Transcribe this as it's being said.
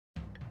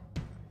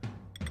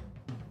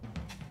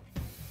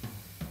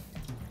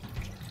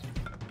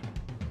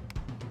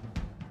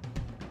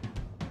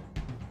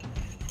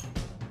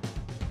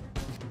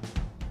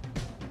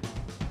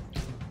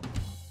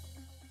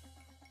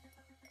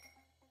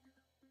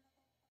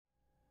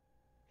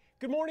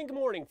Good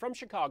morning from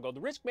Chicago,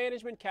 the risk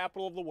management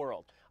capital of the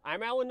world.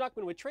 I'm Alan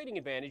Nuckman with Trading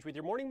Advantage with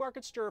your morning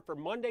market stir for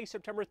Monday,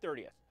 September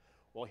 30th.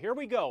 Well, here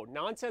we go.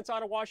 Nonsense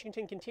out of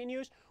Washington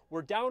continues.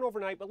 We're down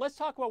overnight, but let's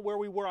talk about where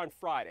we were on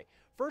Friday.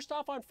 First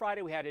off, on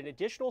Friday, we had an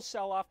additional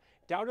sell-off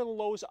down to the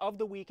lows of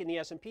the week in the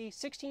S&P.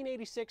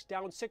 1686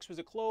 down 6 was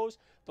the close.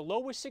 The low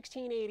was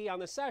 1680 on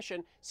the session.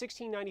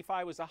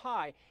 1695 was the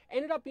high.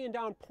 Ended up being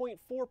down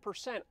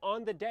 0.4%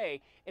 on the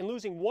day and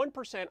losing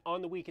 1%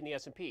 on the week in the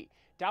S&P.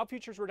 Dow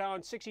futures were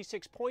down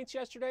 66 points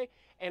yesterday,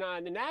 and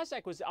on the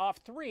NASDAQ was off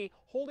 3,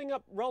 holding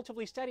up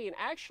relatively steady and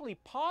actually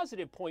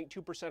positive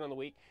 0.2% on the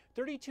week.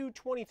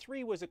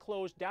 32.23 was the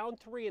close, down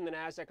 3 in the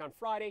NASDAQ on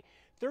Friday.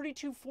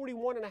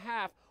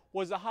 32.41.5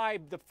 was the high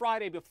the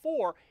Friday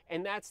before,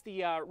 and that's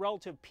the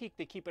relative peak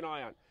to keep an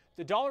eye on.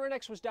 The dollar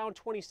index was down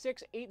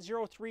 26,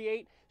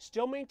 8038,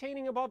 still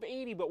maintaining above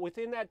 80, but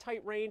within that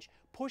tight range,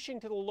 pushing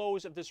to the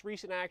lows of this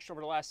recent action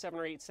over the last 7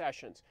 or 8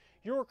 sessions.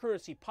 Euro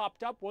currency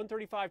popped up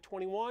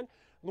 135.21,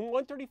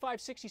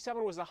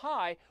 135.67 was the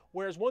high,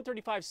 whereas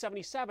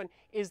 135.77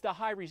 is the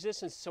high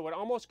resistance, so it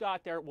almost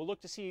got there. We'll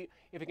look to see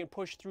if it can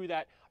push through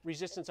that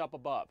resistance up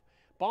above.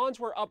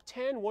 Bonds were up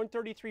 10,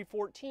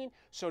 133.14,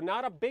 so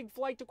not a big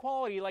flight to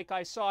quality like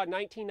I saw in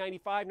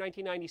 1995,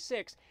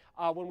 1996,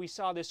 when we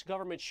saw this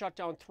government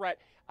shutdown threat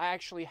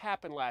actually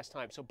happen last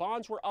time. So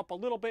bonds were up a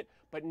little bit,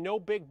 but no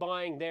big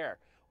buying there.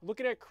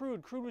 Looking at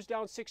crude, crude was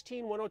down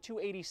 16,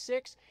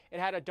 102.86. It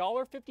had a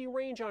 $1.50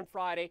 range on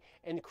Friday,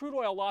 and crude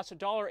oil lost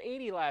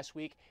 $1.80 last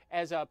week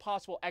as a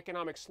possible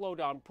economic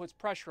slowdown puts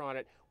pressure on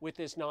it with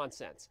this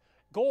nonsense.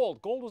 Gold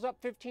was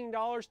up $15,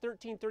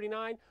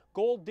 $13.39.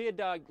 Gold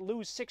did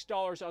lose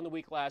 $6 on the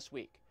week last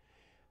week.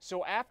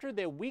 So after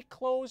the week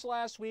close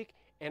last week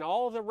and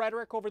all of the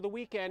rhetoric over the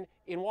weekend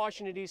in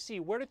Washington, D.C.,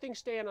 where do things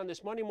stand on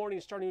this Monday morning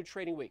starting new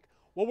trading week?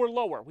 Well, we're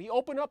lower. We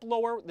open up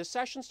lower. The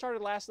session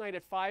started last night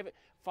at 5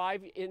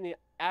 in the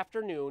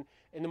afternoon,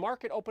 and the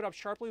market opened up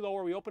sharply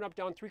lower. We opened up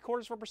down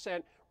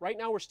 0.75%. Right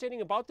now, we're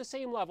standing about the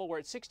same level. We're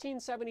at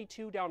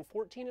 1672, down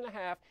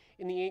 14.5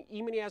 in the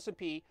E-mini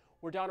S&P.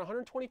 We're down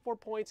 124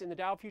 points in the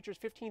Dow futures,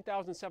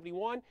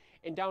 15,071,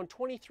 and down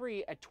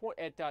 23 at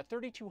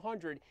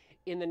 3,200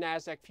 in the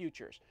NASDAQ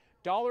futures.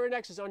 Dollar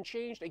index is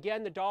unchanged.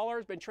 Again, the dollar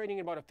has been trading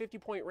in about a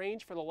 50-point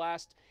range for the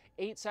last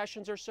 8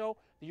 sessions or so.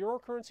 The euro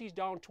currency is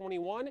down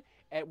 21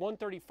 at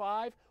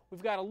 135.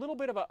 We've got a little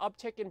bit of an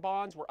uptick in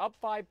bonds. We're up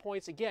 5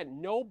 points.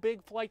 Again, no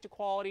big flight to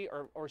quality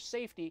or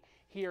safety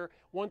here,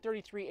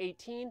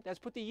 133.18. That's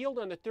put the yield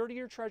on the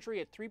 30-year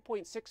Treasury at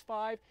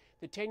 3.65,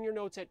 the 10-year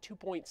notes at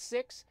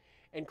 2.6.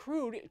 And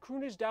crude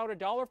is down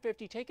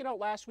 $1.50, taking out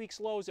last week's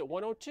lows at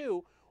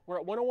 102. We're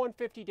at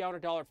 101.50, down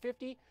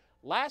 $1.50.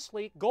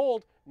 Lastly,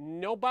 gold,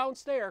 no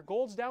bounce there.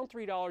 Gold's down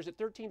 $3 at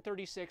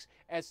 13.36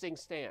 as things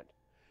stand.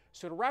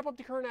 So to wrap up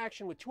the current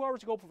action with 2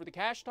 hours to go before the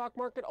cash stock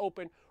market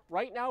open,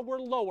 right now we're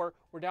lower.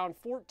 We're down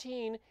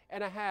 14.5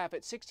 at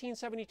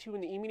 1672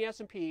 in the E-mini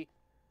S&P,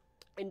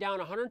 and down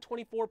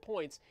 124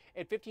 points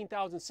at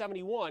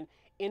 15,071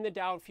 in the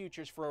Dow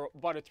futures for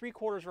about a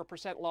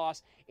 0.75%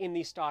 loss in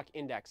these stock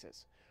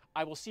indexes.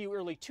 I will see you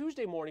early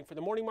Tuesday morning for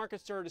the morning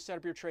market stir to set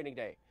up your trading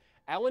day.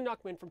 Alan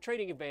Nuckman from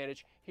Trading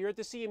Advantage here at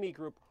the CME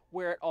Group,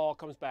 where it all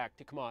comes back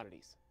to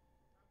commodities.